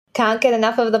Can't get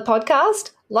enough of the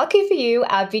podcast? Lucky for you,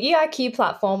 our Video IQ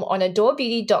platform on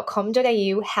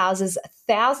adorebeauty.com.au houses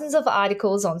thousands of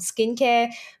articles on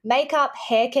skincare, makeup,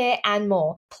 hair care, and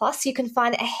more. Plus, you can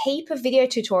find a heap of video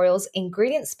tutorials,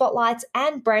 ingredient spotlights,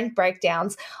 and brand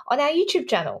breakdowns on our YouTube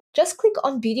channel. Just click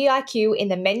on Beauty IQ in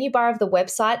the menu bar of the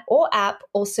website or app,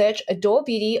 or search Adore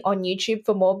Beauty on YouTube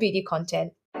for more beauty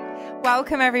content.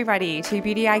 Welcome, everybody, to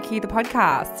Beauty IQ, the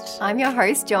podcast. I'm your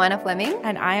host, Joanna Fleming.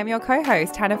 And I am your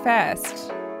co-host, Hannah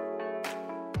First.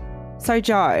 So,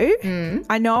 Jo,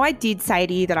 I know I did say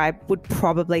to you that I would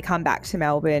probably come back to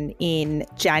Melbourne in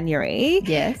January.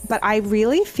 Yes. But I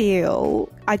really feel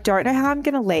I don't know how I'm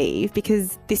going to leave,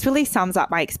 because this really sums up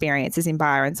my experiences in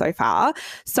Byron so far.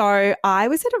 So I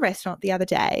was at a restaurant the other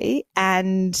day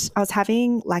and I was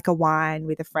having like a wine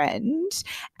with a friend,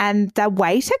 and the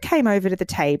waiter came over to the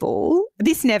table.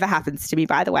 This never happens to me,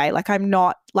 by the way. Like, I'm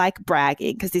not like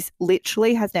bragging, because this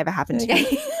literally has never happened to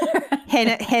me.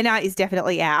 Henna is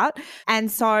definitely out. And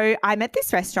so I'm at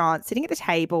this restaurant sitting at the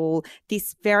table,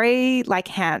 this very like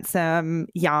handsome,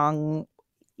 young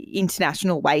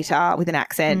international waiter with an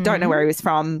accent, don't know where he was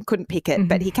from, couldn't pick it,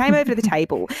 but he came over to the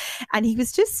table and he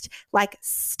was just like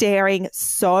staring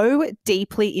so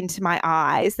deeply into my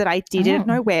eyes that I didn't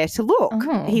know where to look.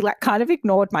 He like kind of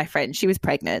ignored my friend. She was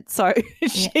pregnant, so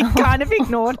she kind of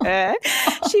ignored her.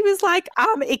 She was like,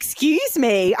 excuse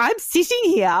me, I'm sitting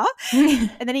here.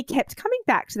 And then he kept coming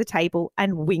back to the table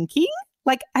and winking.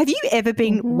 Like, have you ever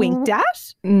been winked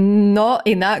at? Not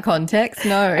in that context,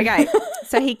 no. Okay,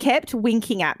 so he kept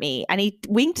winking at me, and he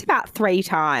winked about 3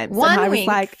 times. One and I wink,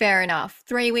 was like, fair enough.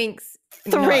 3 winks,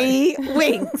 3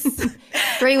 winks.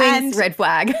 3 winks, And red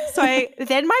flag. So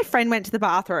then my friend went to the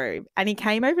bathroom and he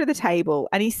came over to the table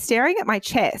and he's staring at my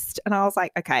chest, and I was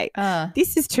like, okay,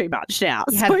 this is too much now.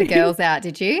 You had the girls out,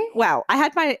 did you? Well, I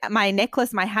had my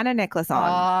necklace, my Hannah necklace on.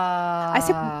 I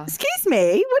said, excuse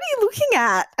me, what are you looking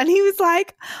at? And he was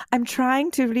like, I'm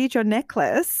trying to read your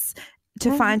necklace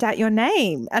to find out your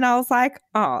name. And I was like,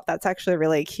 oh, that's actually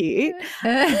really cute.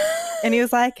 And he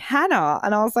was like, Hannah.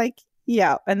 And I was like,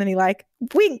 yeah. And then he like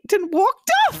winked and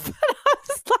walked off.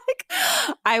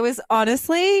 I was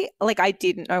honestly like, I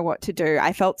didn't know what to do.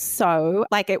 I felt so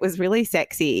like it was really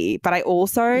sexy, but I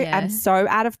also am so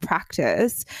out of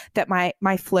practice that my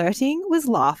like was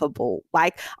laughable.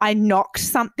 Like, I knocked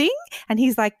something and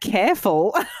he's like,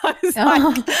 careful. I was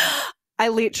like, I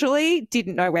literally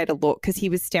didn't know where to look because he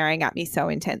was staring at me so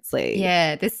intensely.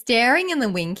 Yeah, the staring and the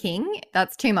winking,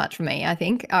 that's too much for me. I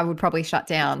think I would probably shut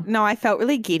down. No, I felt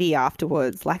really giddy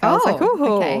afterwards. Like, I was like,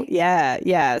 oh, okay.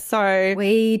 Yeah. So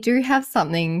we do have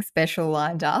something special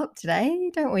lined up today,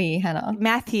 don't we, Hannah?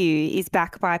 Matthew is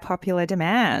back by popular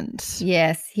demand.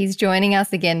 Yes, he's joining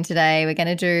us again today. We're going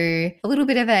to do a little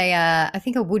bit of I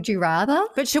think a would you rather.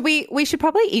 But we should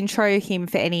probably intro him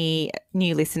for any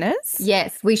new listeners.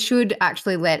 Yes, we should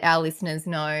actually let our listeners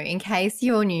know, in case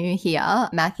you're new here,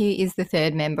 Matthew is the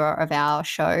 3rd member of our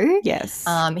show. Yes.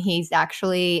 He's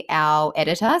actually our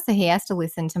editor, so he has to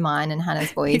listen to mine and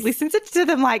Hannah's voice. He listens to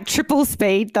them like triple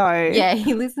speed though. Yeah,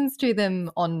 he listens to them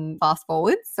on fast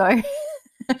forward, so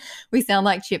we sound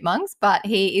like chipmunks, but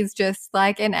he is just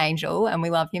like an angel and we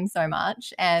love him so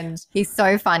much, and he's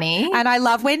so funny. And I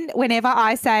love whenever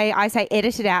I say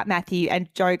edit it out, Matthew, and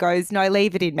Joe goes, no,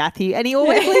 leave it in, Matthew, and he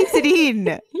always leaves it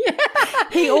in. Yeah.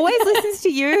 He always listens to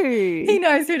you. He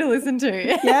knows who to listen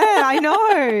to. Yeah, I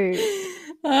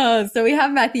know. So we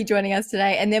have Matthew joining us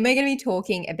today, and then we're going to be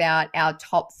talking about our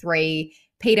top 3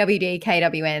 PWD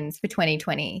KWNs for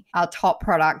 2020, our top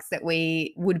products that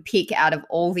we would pick out of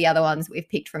all the other ones we've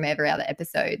picked from every other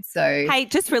episode. So, hey,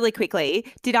 just really quickly,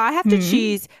 did I have to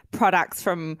choose products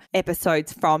from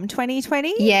episodes from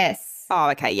 2020? Yes. Oh,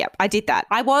 okay. Yep. I did that.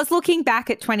 I was looking back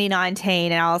at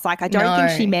 2019 and I was like, I don't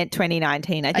think she meant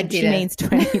 2019. I think she means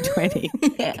 2020.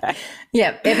 Yeah. Okay.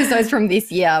 Yep. Episodes from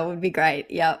this year would be great.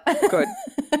 Yep. Good.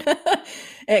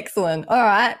 Excellent. All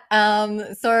right.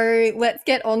 So let's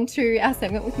get on to our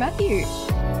segment with Matthew.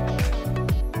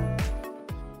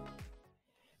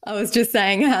 I was just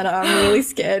saying, Hannah, I'm really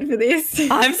scared for this.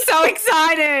 I'm so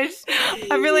excited.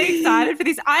 I'm really excited for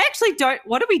this. I actually don't.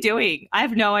 What are we doing? I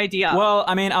have no idea. Well,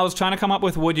 I mean, I was trying to come up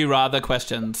with would you rather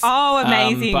questions. Oh,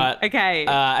 amazing. But okay.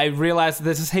 I realized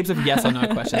there's just heaps of yes or no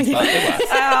questions, but it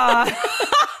works.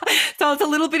 So it's a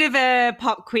little bit of a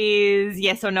pop quiz,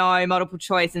 yes or no, multiple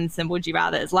choice, and some would you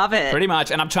rathers. Love it. Pretty much.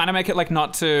 And I'm trying to make it like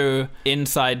not too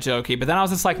inside jokey, but then I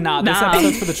was just like, this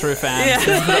episode's for the true fans.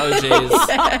 This is for the OGs.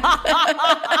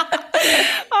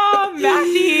 Oh,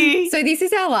 Matthew. So So this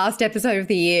is our last episode of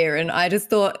the year, and I just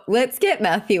thought, let's get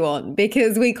Matthew on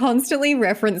because we constantly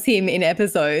reference him in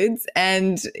episodes,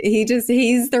 and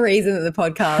he's the reason that the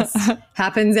podcast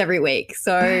happens every week.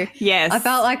 So Yes. I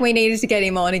felt like we needed to get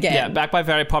him on again. Yeah, backed by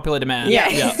very popular demand. Yeah.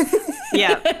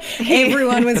 Yeah.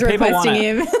 Everyone was The people want requesting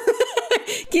it. him.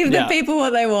 Give the Yeah. people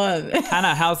what they want.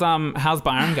 Hannah, how's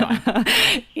Byron going?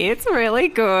 It's really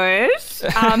good.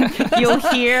 You'll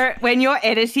hear when you're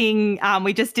editing,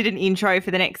 we just did an intro for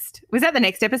the next, was that the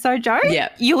next episode, Joe? Yeah.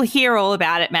 You'll hear all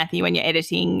about it, Matthew, when you're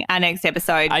editing our next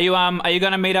episode. Are you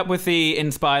going to meet up with the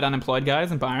Inspired Unemployed guys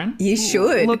and Byron? You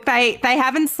should. Look, they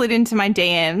haven't slid into my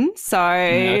DM, so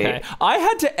Okay. I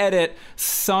had to edit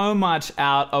so much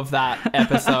out of that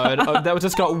episode. That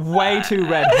just got way too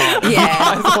red hot.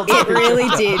 Yeah, it really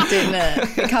did, didn't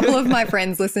it? A couple of my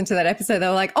friends listened to that episode. They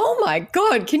were like, oh my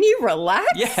God, can you relax?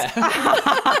 Yeah.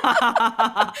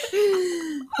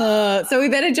 So we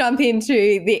better jump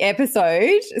into the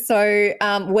episode. So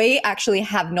we actually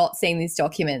have not seen this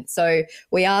document. So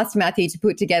we asked Matthew to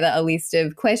put together a list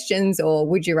of questions or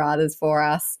would you rathers for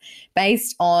us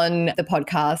based on the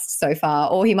podcast so far,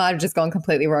 or he might have just gone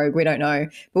completely rogue. We don't know.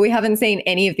 But we haven't seen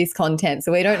any of this content,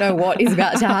 so we don't know what is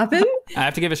about to happen. I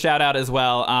have to give a shout out as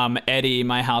well. Eddie,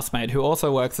 my housemate, who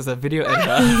also works as a video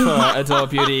editor for Adore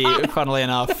Beauty, funnily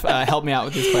enough, helped me out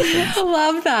with these questions.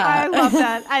 Love that. I love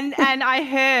that. And I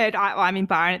heard, I'm in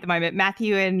Byron at the moment,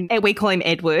 Matthew and we call him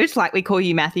Edward, like we call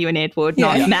you Matthew and Edward,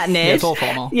 not Yeah. Matt and Ed. Yeah, it's all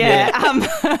formal. Yeah.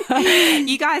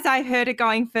 You guys, I heard, are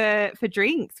going for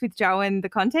drinks with Joe and the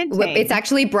content team. It's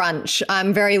actually brunch.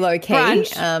 I'm very low key.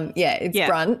 Brunch. It's Yeah.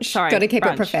 brunch. Sorry, Got to keep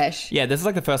brunch. it profesh. Yeah, this is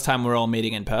like the first time we're all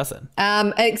meeting in person.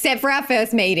 Except for our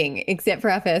first meeting.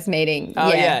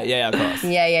 Oh, yeah, of course.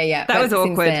 Yeah. That was But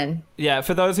since awkward. then- Yeah,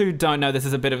 for those who don't know, this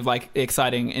is a bit of like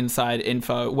exciting inside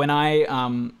info. When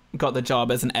I got the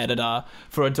job as an editor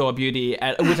for Adore Beauty,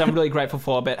 which I'm really grateful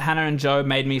for, but Hannah and Joe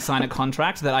made me sign a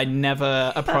contract that I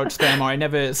never approach them or I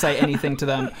never say anything to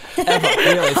them ever,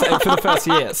 really, so, for the first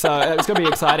year. So it's going to be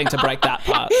exciting to break that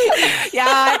part.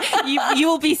 Yeah, you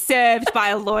will be served by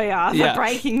a lawyer for Yeah.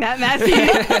 breaking that, Matthew.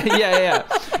 Yeah.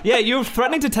 Yeah, you're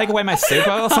threatening to take away my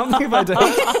super or something if I do.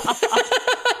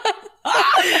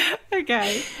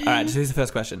 Okay. All right, so here's the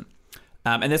first question.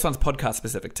 And this one's podcast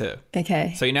specific too.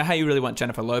 Okay. So you know how you really want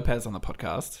Jennifer Lopez on the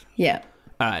podcast? Yeah.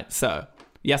 All right, so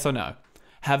yes or no?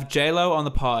 Have J-Lo on the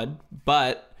pod,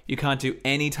 but you can't do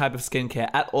any type of skincare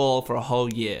at all for a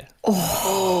whole year.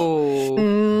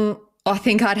 I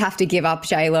think I'd have to give up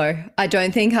J-Lo. I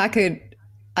don't think I could.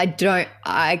 I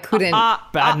couldn't.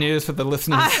 Bad news for the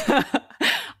listeners.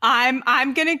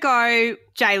 I'm gonna go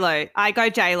J-Lo. I go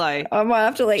J-Lo. I might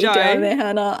have to let Joe? you down there,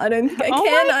 Hannah. I don't think I Oh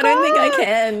can. my I don't think I God.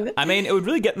 can. I mean, it would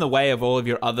really get in the way of all of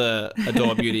your other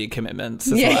Adore Beauty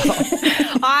commitments as Yeah.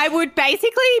 well. I would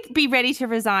basically be ready to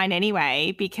resign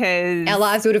anyway because Our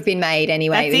lives would have been made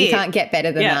anyway. That's You it. can't get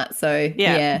better than Yeah. that. So,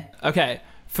 Yeah. yeah. Okay,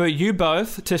 for you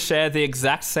both to share the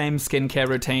exact same skincare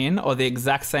routine or the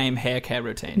exact same hair care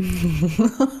routine.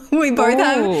 We both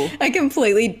Ooh. have a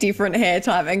completely different hair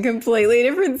type and completely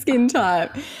different skin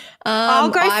type. I'll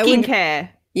go I would- skincare.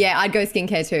 Yeah, I'd go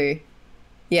skincare too.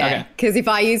 Yeah, Okay. because if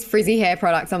I use frizzy hair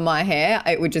products on my hair,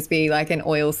 it would just be like an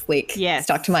oil slick Yes.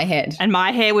 stuck to my head. And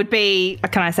my hair would be,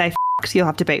 can I say f***ed? You'll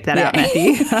have to beep that out,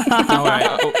 Matthew. Don't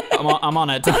worry, I'm on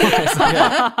it. Don't worry. So,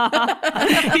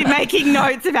 yeah. Be making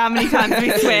notes of how many times we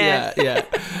swear. Yeah.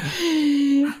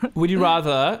 Would you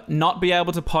rather not be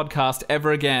able to podcast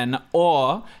ever again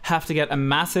or have to get a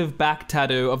massive back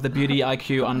tattoo of the Beauty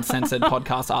IQ Uncensored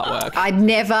podcast artwork? I'd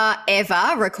never,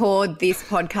 ever record this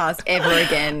podcast ever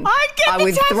again. I'd get I the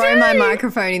would throw my tattoo.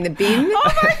 microphone in the bin.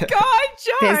 Oh my God,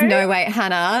 Joe. There's no way,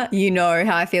 Hannah, you know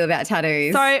how I feel about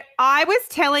tattoos. So I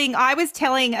was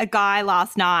telling a guy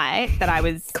last night that I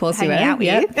was course you hanging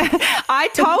were, out with. I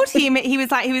told him he was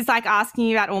like asking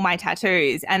me about all my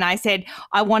tattoos, and I said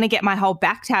I want to get my whole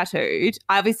back tattooed.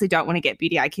 I obviously don't want to get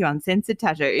Beauty IQ Uncensored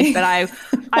tattoos, but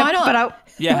Why not?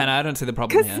 But Yeah, Hannah, I don't see the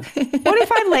problem here. what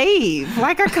if I leave?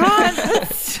 Like I can't.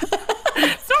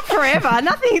 It's not forever.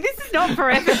 Nothing. This is not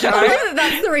forever, Joe.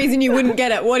 That's the reason you wouldn't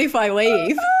get it. What if I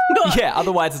leave? Yeah,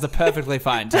 otherwise it's a perfectly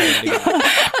fine tattoo.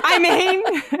 I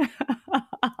mean.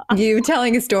 You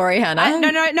telling a story, Hannah?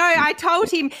 No. I told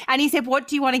him, and he said, "What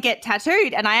do you want to get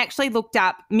tattooed?" And I actually looked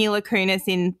up Mila Kunis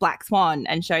in Black Swan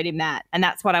and showed him that, and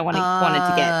that's what I wanted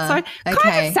to get. So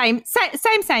kind of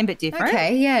same, but different.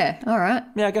 Okay, yeah, all right.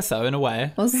 Yeah, I guess so, in a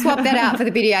way. We'll swap that out for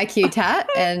the Beauty IQ tat,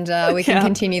 and we can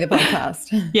continue the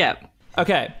podcast. Yeah.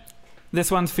 Okay, this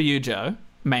one's for you, Joe,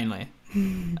 mainly.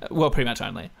 Well, pretty much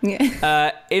only.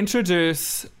 Yeah.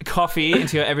 Introduce coffee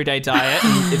into your everyday diet,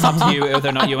 and it's up to you whether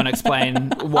or not you want to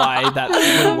explain why that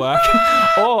wouldn't work.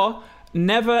 Or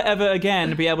never ever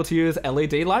again be able to use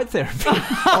LED light therapy.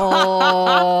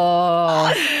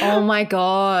 Oh my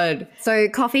God. So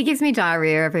coffee gives me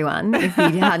diarrhea, everyone, if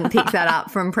you hadn't picked that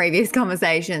up from previous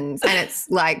conversations. And it's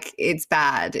like, it's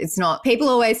bad. It's not. People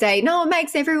always say, no, it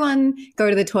makes everyone go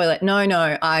to the toilet. No,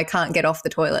 I can't get off the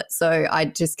toilet. So I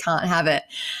just can't have it.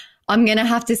 I'm going to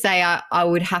have to say I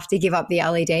would have to give up the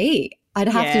LED. I'd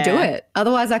have to do it.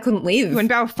 Otherwise, I couldn't live. You wouldn't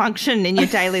be able to function in your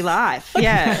daily life.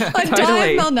 Yeah, I'd die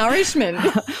of malnourishment.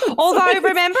 Although,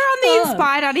 remember on the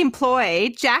Inspired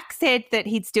Unemployed, Jack said that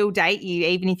he'd still date you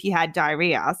even if you had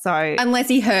diarrhea. So unless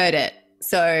he heard it.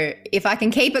 So if I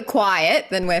can keep it quiet,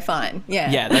 then we're fine.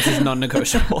 Yeah. Yeah, this is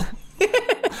non-negotiable.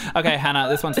 Okay, Hannah,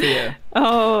 this one's for you.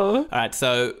 Oh. All right,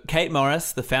 so Kate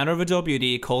Morris, the founder of Adore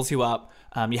Beauty, calls you up.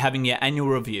 You're having your annual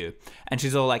review. And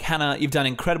she's all like, Hannah, you've done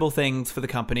incredible things for the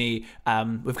company.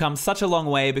 We've come such a long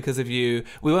way because of you.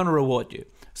 We want to reward you.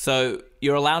 So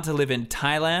you're allowed to live in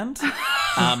Thailand.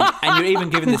 And you're even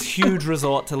given this huge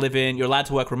resort to live in. You're allowed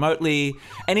to work remotely.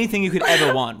 Anything you could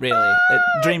ever want, really. A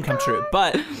dream come true.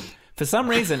 But for some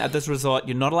reason, at this resort,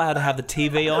 you're not allowed to have the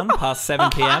TV on past 7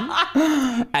 p.m.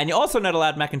 And you're also not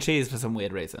allowed mac and cheese for some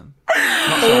weird reason.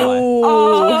 Not sure why.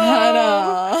 Oh,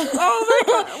 Hannah. Oh my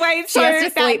God. Wait, She has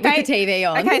to sleep with the TV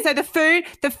on. Okay, so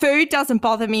the food doesn't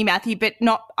bother me, Matthew, but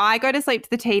I go to sleep to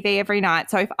the TV every night.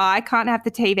 So if I can't have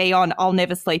the TV on, I'll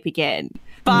never sleep again.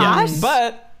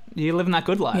 But you're living that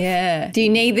good life. Yeah. Do you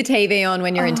need the TV on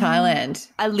when you're in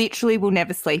Thailand? I literally will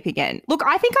never sleep again. Look,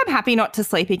 I think I'm happy not to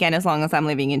sleep again as long as I'm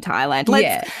living in Thailand.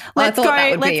 Let's go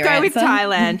with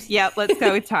Thailand. Yep, let's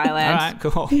go with Thailand. All right,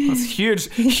 cool. That's a huge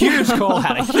call,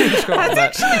 Hannah. Huge call. That's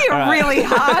actually a really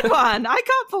hard one. I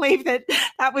can't believe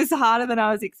that was harder than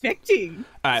I was expecting.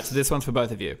 All right, so this one's for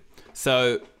both of you.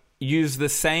 So use the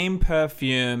same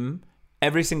perfume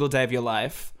every single day of your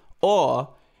life, or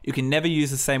you can never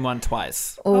use the same one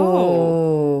twice.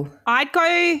 Oh. I'd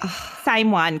go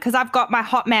same one because I've got my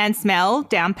hot man smell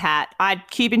down pat.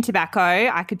 Cuban tobacco.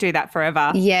 I could do that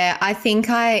forever. Yeah, I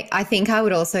think I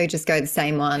would also just go the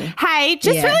same one. Hey,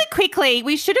 just really quickly,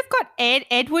 we should have got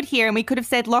Edward here and we could have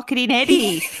said, lock it in,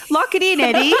 Eddie. Lock it in,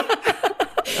 Eddie.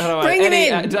 Bring Eddie,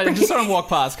 it in. Just saw him walk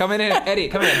past. Come in, Eddie.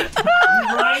 Come in.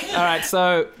 All right.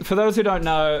 So for those who don't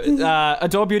know,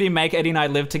 Adore Beauty make Eddie and I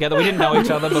live together. We didn't know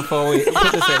each other before we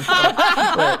put this in,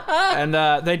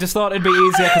 and they just thought it'd be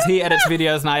easier because he edits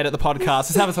videos and I edit the podcast.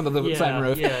 Just have us under the same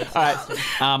roof. Yeah, all right.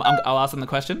 I'll ask them the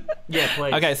question. Yeah,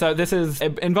 please. Okay. So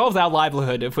it involves our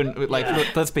livelihood. If we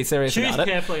let's be serious Choose about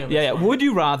it. carefully on this one. Would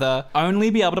you rather only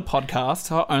be able to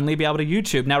podcast or only be able to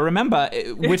YouTube? Now remember,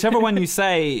 whichever one you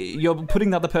say, you're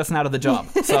putting the other person out of the job.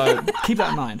 So keep that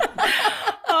in mind.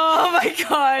 Oh my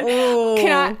God.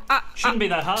 Can Shouldn't be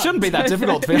that hard. Shouldn't be that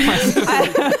difficult, to be honest.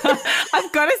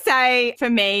 I've got to say, for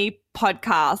me,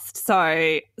 podcast.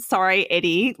 So sorry,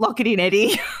 Eddie. Lock it in,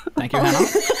 Eddie. Thank you, Hannah.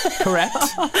 Correct.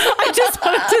 I just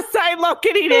wanted to say lock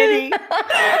it in, Eddie.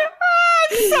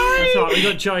 I'm sorry. That's right, we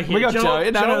got Joe here. We got Joe.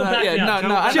 No,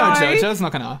 I know Joe. Joe's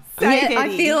not gonna. Yeah,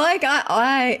 I feel like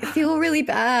I feel really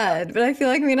bad, but I feel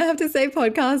like I'm gonna have to say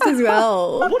podcast as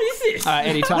well. What is this?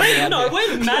 Eddie, tell me.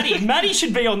 Where's Maddie? Maddie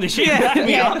should be on this. She can back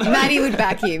me Yeah, up. Maddie would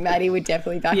back you. Maddie would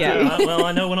definitely back you. Well,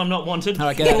 I know when I'm not wanted. All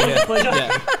right, get out of here.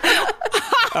 Yeah.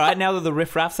 All right, now that the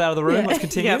riffraff's out of the room, let's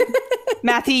continue. Yep.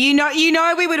 Matthew, you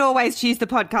know we would always choose the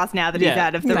podcast now that he's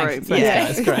out of the room.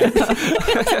 Thanks,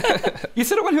 great. You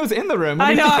said it when he was in the room.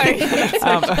 I know.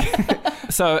 Okay.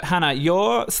 So, Hannah,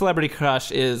 your celebrity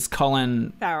crush is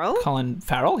Colin Farrell. Colin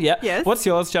Farrell, yeah. Yes. What's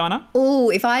yours, Joanna? Oh,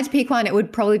 if I had to pick one, it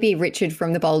would probably be Richard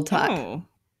from The Bold Type. Oh,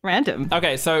 random.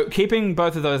 Okay, so keeping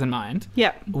both of those in mind,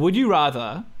 Yep. would you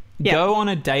rather go on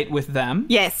a date with them?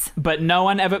 Yes. But no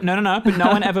one ever but no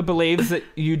one ever believes that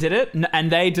you did it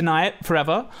and they deny it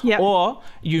forever. Yep. Or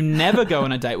you never go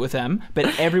on a date with them,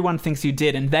 but everyone thinks you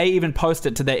did and they even post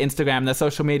it to their Instagram, their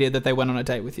social media that they went on a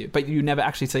date with you, but you never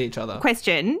actually see each other.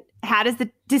 Question: how does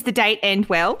the date end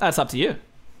well? That's up to you.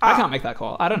 I can't make that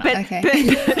call. I don't know.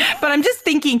 But I'm just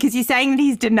thinking because you're saying that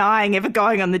he's denying ever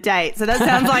going on the date, so that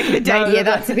sounds like the date. Yeah,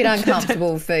 that's a bit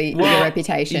uncomfortable for your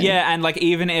reputation. Yeah, and like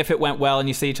even if it went well and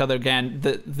you see each other again,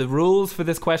 the rules for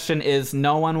this question is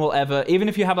no one will ever, even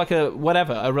if you have like a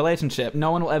relationship,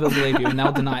 no one will ever believe you and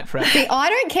they'll deny it forever. See,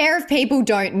 I don't care if people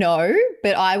don't know,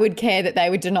 but I would care that they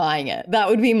were denying it. That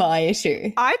would be my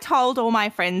issue. I told all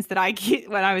my friends that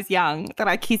when I was young that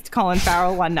I kissed Colin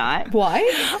Farrell one night. Why?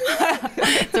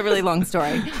 It's a really long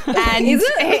story. And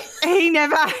he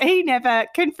never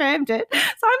confirmed it. So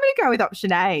I'm going to go with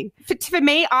option A. For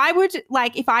me, I would,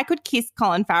 like, if I could kiss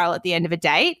Colin Farrell at the end of a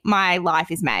date, my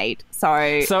life is made. So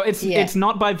it's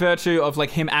not by virtue of like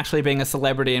him actually being a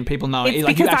celebrity and people knowing. it's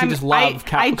Like you because actually just love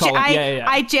Colin.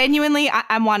 I genuinely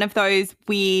am one of those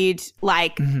weird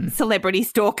like celebrity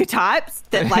stalker types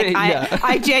that like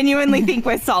I genuinely think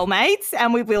we're soulmates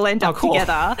and we will end up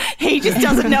together. He just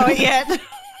doesn't know it yet.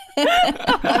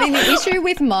 I mean, the issue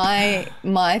with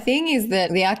my thing is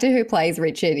that the actor who plays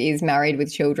Richard is married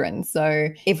with children. So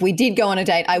if we did go on a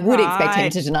date, I would expect him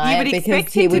to deny it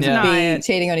because he would be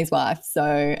cheating on his wife.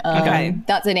 So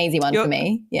that's an easy one for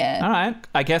me. Yeah. All right.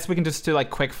 I guess we can just do like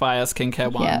quick fire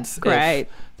skincare ones. Great.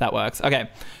 That works. Okay.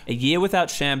 A year without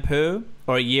shampoo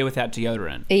or a year without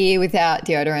deodorant? A year without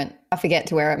deodorant. I forget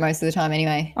to wear it most of the time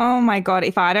anyway. Oh my God.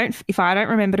 If I don't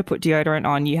remember to put deodorant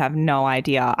on, you have no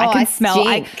idea. I can smell.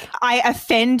 I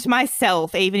offend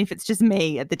myself even if it's just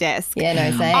me at the desk. Yeah,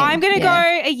 no, same. I'm going to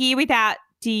go a year without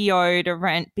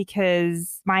deodorant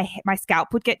because my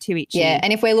scalp would get too itchy. Yeah,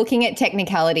 and if we're looking at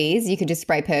technicalities, you could just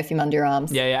spray perfume under your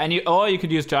arms. Yeah, and you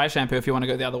could use dry shampoo if you want to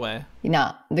go the other way.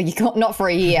 Nah, you can't, not for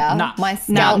a year. Nah. My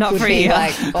scalp not would for a be year.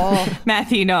 like, oh.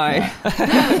 Matthew, no.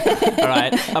 All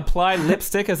right. Apply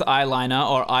lipstick as eyeliner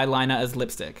or eyeliner as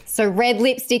lipstick. So red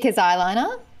lipstick as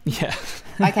eyeliner? Yeah.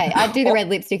 Okay, I'd do the red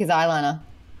lipstick as eyeliner.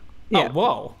 Yeah. Oh,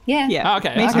 whoa. Yeah. Yeah. Oh,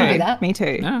 okay. Me I too. can do that. Me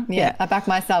too. Yeah. I back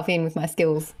myself in with my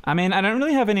skills. I mean, I don't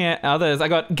really have any others. I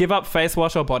got give up face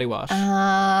wash or body wash.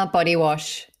 Body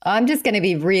wash. I'm just going to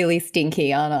be really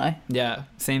stinky, aren't I? Yeah,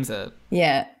 seems it.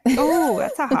 Yeah. Oh,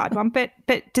 that's a hard one. But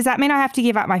does that mean I have to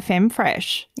give up my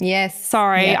FemFresh? Yes.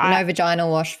 Sorry, Yeah, no vaginal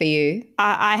wash for you.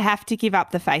 I have to give up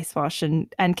the face wash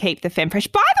and keep the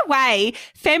FemFresh. By the way,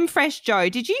 FemFresh Joe,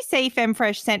 did you see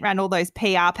FemFresh sent around all those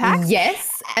PR packs?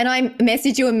 Yes. And I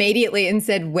messaged you immediately and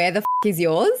said, where the f*** is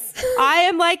yours? I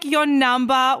am like your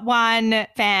number one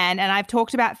fan and I've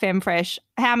talked about FemFresh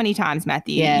how many times,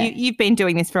 Matthew? Yeah. You've been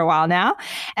doing this for a while now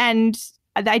and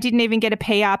they didn't even get a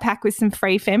PR pack with some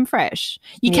free FemFresh.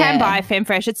 You can buy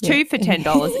FemFresh. It's two for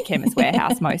 $10 at Chemist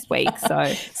Warehouse most weeks.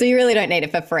 So you really don't need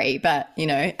it for free, but, you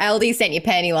know, Aldi sent you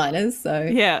panty liners, so.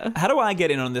 Yeah. How do I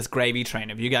get in on this gravy train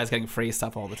of you guys getting free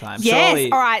stuff all the time? Yes.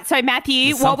 Surely All right. So Matthew,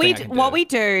 there's what we something I can do.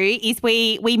 do is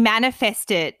we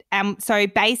manifest it. So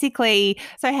basically,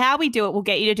 how we do it, we'll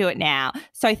get you to do it now.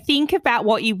 So think about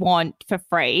what you want for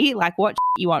free, like what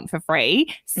you want for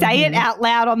free. Say it out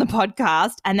loud on the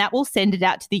podcast, and that will send it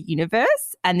out to the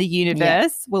universe, and the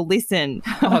universe will listen.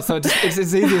 Oh, so it's as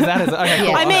easy as that. Okay, cool.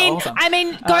 Yeah. Okay, I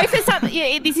mean, go for something.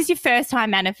 Yeah, this is your first time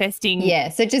manifesting. Yeah,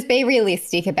 so just be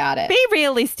realistic about it. Be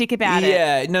realistic about it.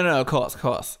 Yeah, no, of course.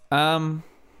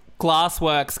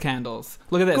 Glassworks candles.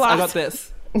 Look at this. Glass- I got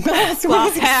this.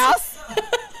 Glass house.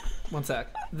 One sec.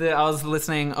 I was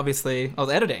listening, obviously, I was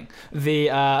editing the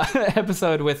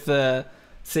episode with the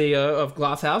CEO of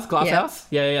Glasshouse. Glasshouse?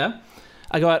 Yeah.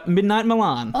 I got Midnight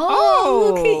Milan.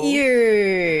 Oh, look at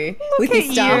you. With your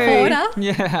at staff you. order.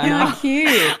 Yeah, I know. How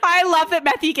cute. I love that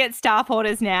Matthew gets staff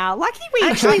orders now. Lucky we.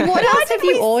 Actually, what else have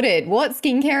you ordered? What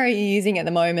skincare are you using at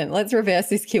the moment? Let's reverse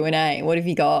this Q&A. What have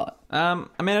you got? I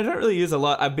mean, I don't really use a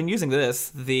lot. I've been using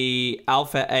the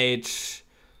Alpha H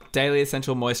Daily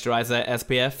Essential Moisturizer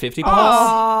SPF 50+.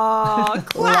 Oh,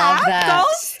 clap. Love that.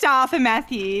 Gold star for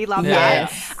Matthew. Love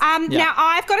Yes. that. Now,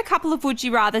 I've got a couple of would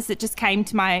you rathers that just came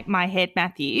to my head,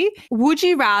 Matthew. Would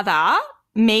you rather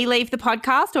me leave the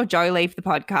podcast or Joe leave the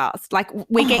podcast? Like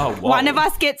we get whoa. one of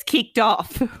us gets kicked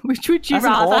off. Which would you That's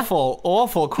an rather?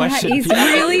 awful That question. is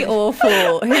really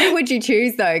awful. Who would you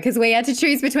choose, though? Because we had to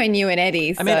choose between you and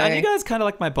Eddie. I mean, so- are you guys kind of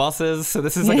like my bosses? So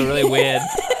this is like a really weird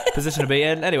position to be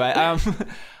in. Anyway,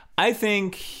 I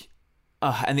think,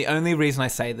 and the only reason I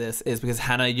say this is because,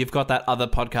 Hannah, you've got that other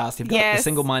podcast. You've got the Yes.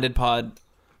 Single Minded Pod.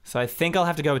 So I think I'll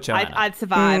have to go with Joanna. I'd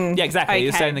survive. Yeah, exactly. You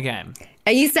Okay. stay in the game.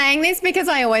 Are you saying this because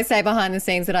I always say behind the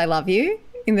scenes that I love you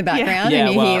in the background Yeah,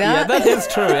 and you well, hear that? yeah, that is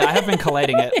true. I have been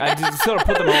collating it. I just sort of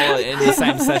put them all in the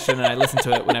same session and I listen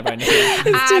to it whenever I need it.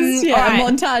 It's just, all a right.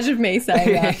 montage of me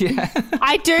saying that.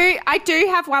 I do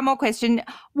have one more question.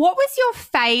 What was your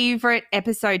favourite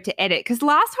episode to edit? Because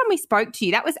last time we spoke to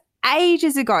you, that was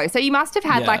ages ago. So you must have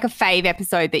had Yeah. like a fave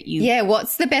episode that you. Yeah,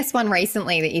 what's the best one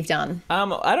recently that you've done?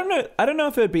 I don't know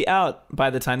if it would be out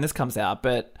by the time this comes out,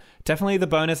 but definitely the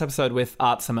bonus episode with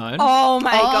Art Simone. Oh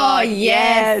my God.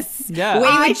 yes. Yeah. We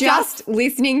I were just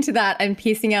listening to that and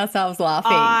pissing ourselves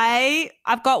laughing.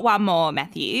 I've got one more,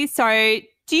 Matthew. So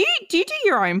do you do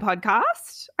your own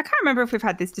podcast? I can't remember if we've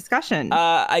had this discussion.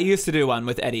 I used to do one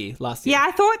with Eddie last year. Yeah,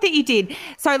 I thought that you did.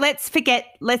 So let's forget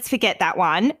that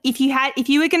one. If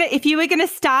you were gonna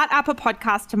start up a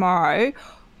podcast tomorrow,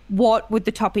 what would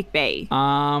the topic be?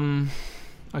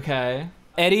 Okay.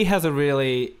 Eddie has a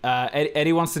really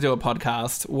Eddie wants to do a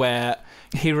podcast where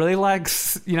he really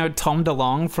likes, Tom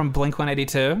DeLonge from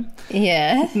Blink-182.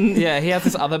 Yeah. Yeah, he has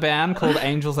this other band called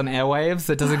Angels and Airwaves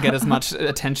that doesn't get as much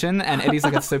attention, and Eddie's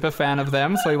like a super fan of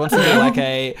them, so he wants to do like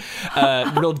a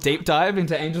real deep dive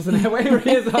into Angels and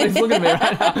Airwaves. He's looking at me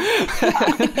right now.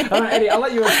 All right, Eddie, I'll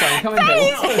let you explain. Come in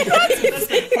here.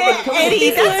 Eddie,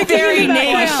 that's very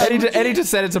niche. Eddie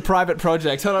just said it's a private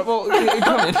project. Hold on, well,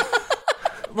 come in.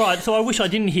 Right, so I wish I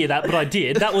didn't hear that, but I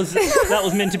did. That was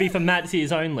meant to be for Matt's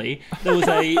ears only.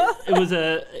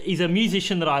 He's a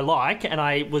musician that I like, and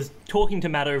I was talking to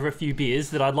Matt over a few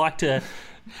beers that I'd like to.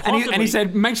 And he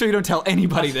said, make sure you don't tell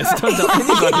anybody this. Don't tell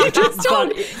anybody. You just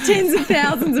told tens of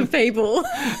thousands of people.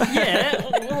 Yeah,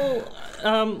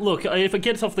 well, look, if it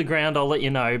gets off the ground, I'll let you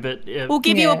know. But we'll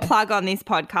give you a plug on this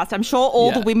podcast. I'm sure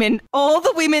all the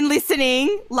women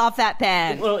listening love that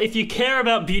band. Well, if you care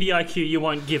about Beauty IQ, you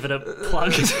won't give it a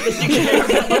plug. If you care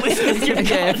about the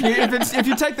listeners, if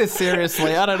you take this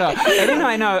seriously, I don't know. Eddie and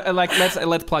I know,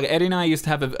 let's plug it. Eddie and I used to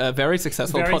have a very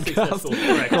successful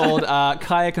podcast called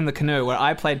Kayak and the Canoe, where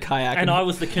I played kayak and I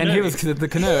was the canoe, and he was the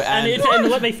canoe. And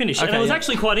let me finish. Okay, and it was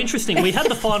actually quite interesting. We had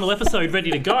the final episode ready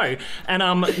to go,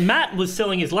 and Matt was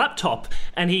selling his laptop,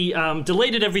 and he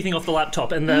deleted everything off the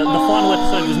laptop, and the final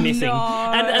episode was missing. No.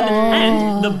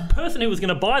 And the person who was going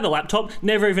to buy the laptop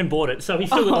never even bought it, so he's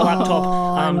still got the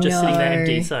laptop just sitting there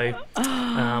empty. So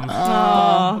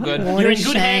good. You're in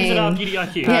good hands at our Beauty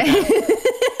IQ. Yeah.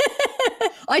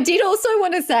 I did also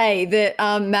want to say that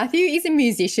Matthew is a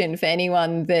musician for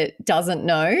anyone that doesn't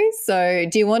know. So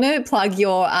do you want to plug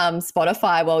your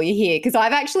Spotify while you're here? Because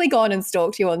I've actually gone and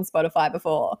stalked you on Spotify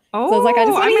before. Oh, so I was like, I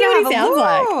just want to hear what he sounds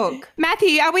like.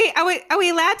 Matthew, are we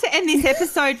allowed to end this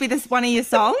episode with one of your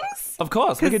songs? Of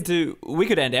course. We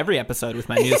could end every episode with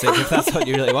my music if that's what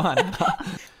you really want.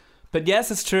 But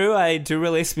yes, it's true. I do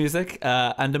release music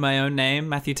under my own name,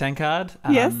 Matthew Tankard.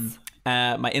 Yes.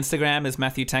 My Instagram is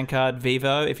Matthew Tankard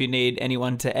Vivo. If you need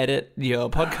anyone to edit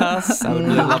your podcasts, I would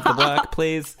really love the work,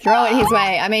 please. Throw it his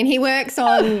way. I mean, he works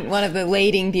on one of the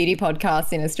leading beauty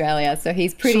podcasts in Australia, so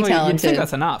he's pretty talented. You'd think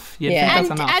that's enough.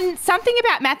 And something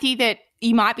about Matthew that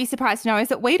you might be surprised to know is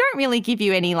that we don't really give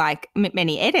you any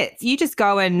many edits. You just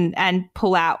go and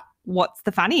pull out what's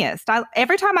the funniest.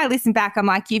 Every time I listen back, I'm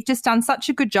like, you've just done such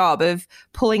a good job of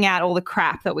pulling out all the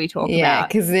crap that we talk about. Yeah,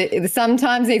 because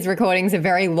sometimes these recordings are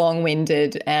very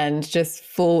long-winded and just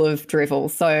full of drivel.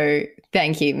 So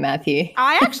thank you, Matthew.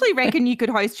 I actually reckon you could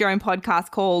host your own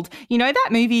podcast called, that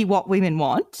movie What Women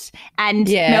Want? And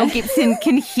Mel Gibson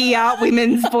can hear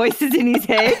women's voices in his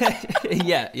head.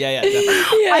 Yeah.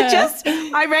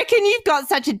 I reckon you've got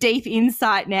such a deep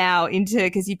insight now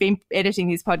because you've been editing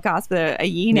this podcast for a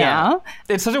year now.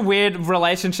 It's such a weird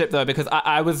relationship though, because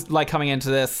I was like coming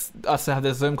into us to have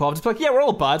this Zoom call, just like, yeah, we're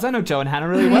all buds. I know Joe and Hannah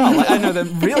really well. Like, I know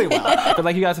them really well. But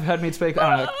like you guys have heard me speak,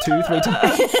 I don't know, 2-3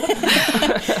 times.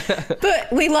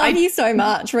 But we love you so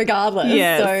much regardless.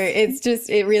 Yes. So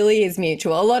it really is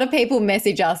mutual. A lot of people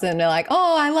message us and they're like,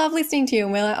 oh, I love listening to you.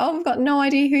 And we're like, oh, we've got no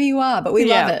idea who you are, but we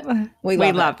love it. We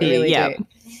love it. You. We really do.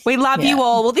 We love you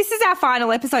all. Well, this is our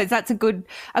final episode. That's a good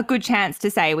chance to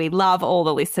say we love all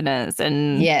the listeners.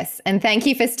 And yes. And thank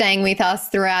you for staying with us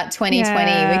throughout 2020.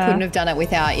 We couldn't have done it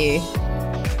without you.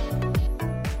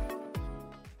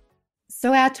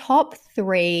 So our top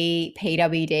 3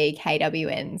 PWD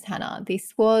KWNs, Hannah,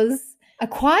 this was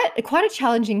quite a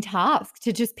challenging task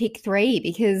to just pick 3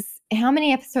 because how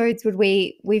many episodes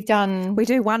we've done? We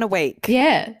do one a week.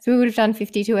 Yeah. So we would have done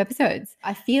 52 episodes.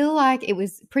 I feel like it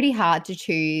was pretty hard to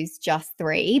choose just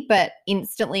 3, but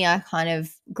instantly I kind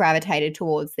of gravitated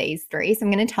towards these 3. So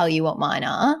I'm going to tell you what mine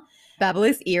are.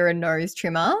 Babyliss Ear and Nose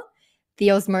Trimmer,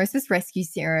 the Osmosis Rescue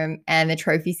Serum, and the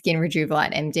Trophy Skin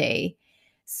Rejuvelite MD.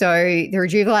 So the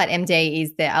Rejuvelite MD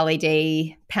is the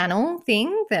LED panel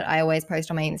thing that I always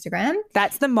post on my Instagram.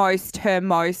 That's her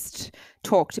most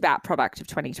talked about product of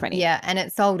 2020. Yeah, and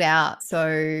it sold out.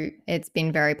 So it's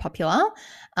been very popular.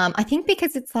 I think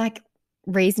because it's like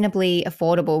reasonably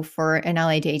affordable for an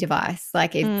LED device.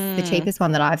 Like it's the cheapest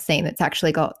one that I've seen that's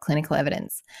actually got clinical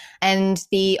evidence. And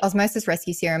the Osmosis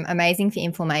Rescue Serum, amazing for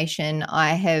inflammation.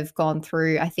 I have gone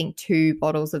through, I think, 2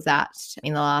 bottles of that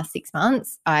in the last 6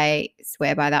 months. I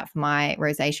swear by that for my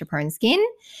rosacea prone skin.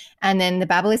 And then the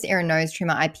Babyliss Ear and Nose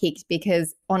Trimmer I picked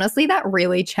because honestly that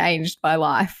really changed my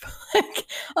life. Like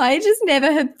I just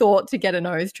never had thought to get a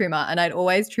nose trimmer, and I'd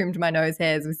always trimmed my nose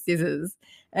hairs with scissors.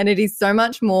 And it is so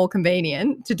much more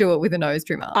convenient to do it with a nose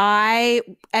trimmer. I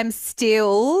am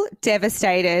still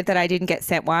devastated that I didn't get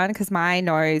sent one because my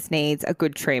nose needs a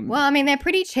good trim. Well, I mean, they're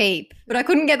pretty cheap, but I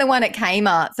couldn't get the one at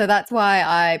Kmart. So that's why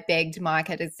I begged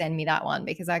Micah to send me that one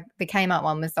because the Kmart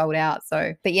one was sold out.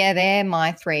 So, but yeah, they're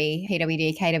my 3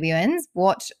 PWD KWNs.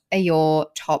 What are your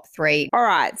top 3? All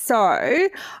right. So,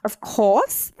 of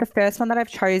course, the first one that I've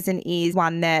chosen is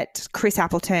one that Chris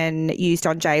Appleton used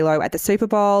on JLo at the Super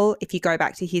Bowl. If you go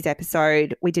back to his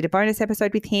episode, we did a bonus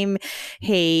episode with him.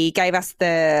 He gave us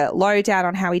the lowdown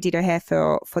on how he did her hair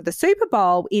for the Super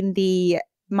Bowl in the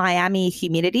Miami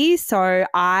humidity. So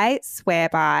I swear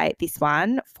by this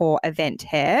one for event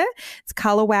hair. It's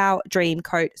Color Wow Dream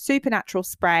Coat Supernatural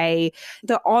Spray.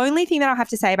 The only thing that I'll have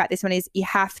to say about this one is you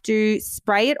have to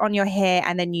spray it on your hair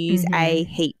and then use a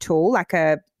heat tool like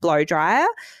a blow dryer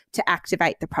to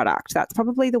activate the product. That's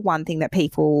probably the one thing that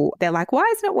they're like, why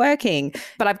isn't it working?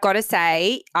 But I've got to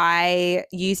say, I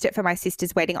used it for my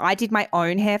sister's wedding. I did my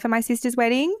own hair for my sister's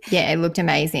wedding. Yeah, it looked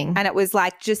amazing. And it was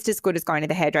like just as good as going to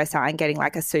the hairdresser and getting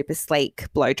like a super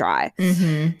sleek blow dry.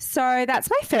 So that's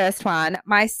my first one.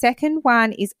 My second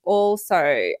one is also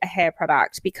a hair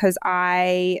product because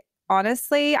I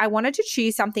wanted to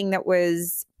choose something that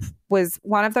was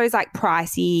one of those like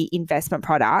pricey investment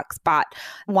products, but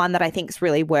one that I think is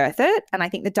really worth it. And I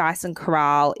think the Dyson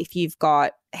Corral, if you've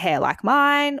got hair like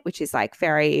mine, which is like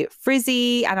very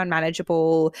frizzy and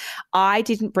unmanageable, I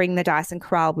didn't bring the Dyson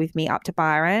Corral with me up to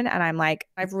Byron. And I'm like,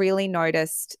 I've really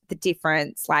noticed the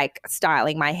difference, like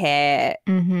styling my hair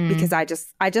because I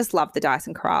just love the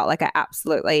Dyson Corral. Like I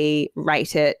absolutely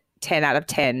rate it 10 out of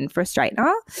 10 for a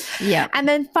straightener. Yeah. And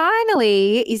then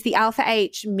finally is the Alpha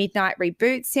H Midnight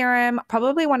Reboot Serum.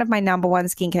 Probably one of my number one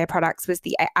skincare products was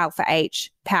the Alpha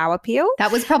H Power Peel.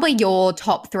 That was probably your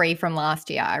top 3 from last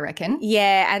year, I reckon.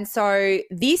 Yeah. And so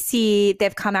this year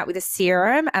they've come out with a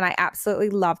serum and I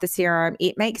absolutely love the serum.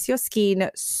 It makes your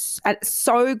skin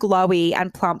so glowy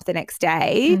and plump the next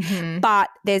day, but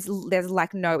there's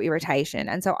like no irritation.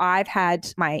 And so I've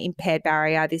had my impaired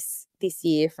barrier this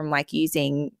year from like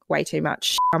using way too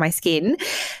much on my skin.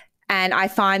 And I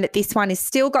find that this one has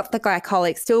still got the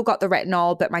glycolic, still got the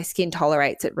retinol, but my skin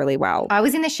tolerates it really well. I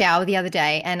was in the shower the other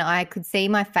day and I could see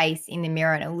my face in the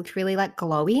mirror and it looked really like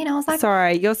glowy. And I was like,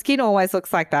 sorry, your skin always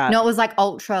looks like that. No, it was like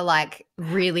ultra, like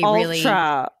really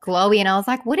glowy. And I was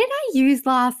like, what did I use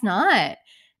last night?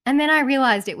 And then I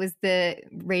realized it was the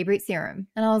Reboot Serum.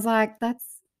 And I was like, that's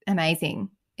amazing.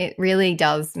 It really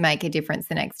does make a difference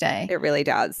the next day. It really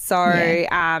does. So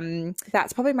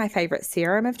that's probably my favorite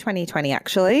serum of 2020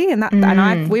 actually. And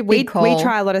we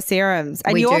try a lot of serums.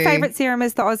 And your favorite serum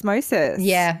is the Osmosis.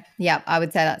 Yeah. I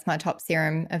would say that's my top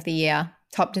serum of the year.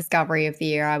 Top discovery of the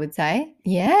year, I would say.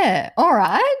 Yeah. All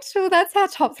right. Well, that's our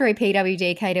top 3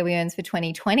 PWD KWNs for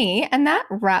 2020. And that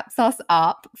wraps us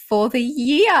up for the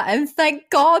year. And thank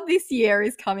God this year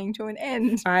is coming to an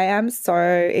end. I am so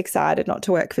excited not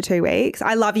to work for 2 weeks.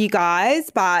 I love you guys,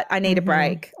 but I need a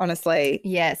break, honestly.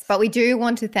 Yes. But we do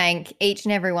want to thank each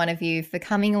and every one of you for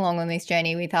coming along on this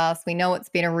journey with us. We know it's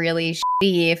been a really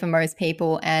shitty year for most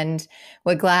people. And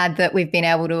we're glad that we've been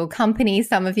able to accompany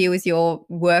some of you as your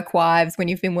work wives when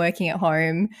you've been working at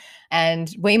home.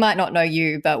 And we might not know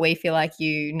you, but we feel like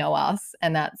you know us,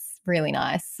 and that's really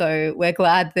nice. So we're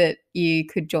glad that you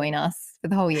could join us for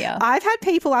the whole year. I've had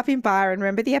people up in Byron.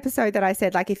 Remember the episode that I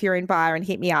said, like, if you're in Byron,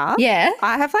 hit me up? Yeah.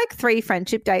 I have like 3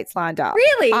 friendship dates lined up.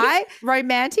 Really?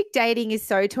 Romantic dating is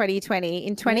so 2020.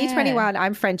 In 2021,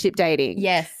 I'm friendship dating.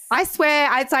 Yes. I swear,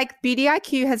 it's like Beauty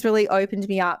IQ has really opened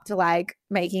me up to like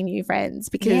making new friends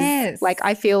because like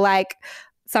I feel like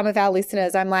some of our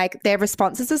listeners, I'm like, their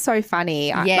responses are so funny.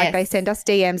 Yes. Like they send us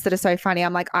DMs that are so funny.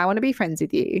 I'm like, I want to be friends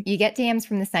with you. You get DMs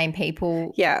from the same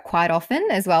people quite often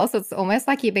as well. So it's almost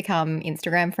like you become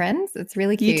Instagram friends. It's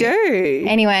really cute. You do.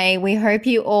 Anyway, we hope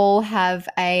you all have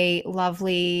a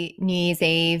lovely New Year's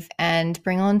Eve and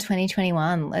bring on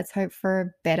 2021. Let's hope for a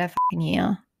better fucking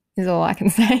year. Is all I can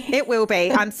say. It will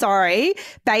be. I'm sorry.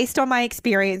 Based on my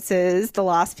experiences the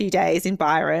last few days in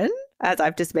Byron, as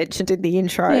I've just mentioned in the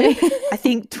intro, I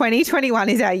think 2021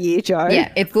 is our year, Jo.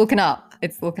 Yeah, it's looking up.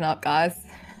 It's looking up, guys.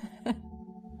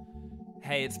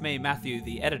 Hey, it's me, Matthew,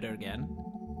 the editor again.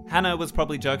 Hannah was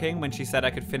probably joking when she said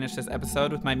I could finish this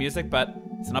episode with my music, but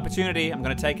it's an opportunity. I'm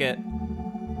going to take it.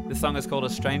 This song is called A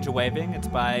Stranger Waving. It's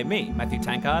by me, Matthew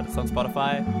Tankard. It's on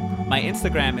Spotify. My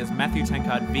Instagram is Matthew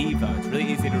Tankard Vivo. It's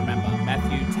really easy to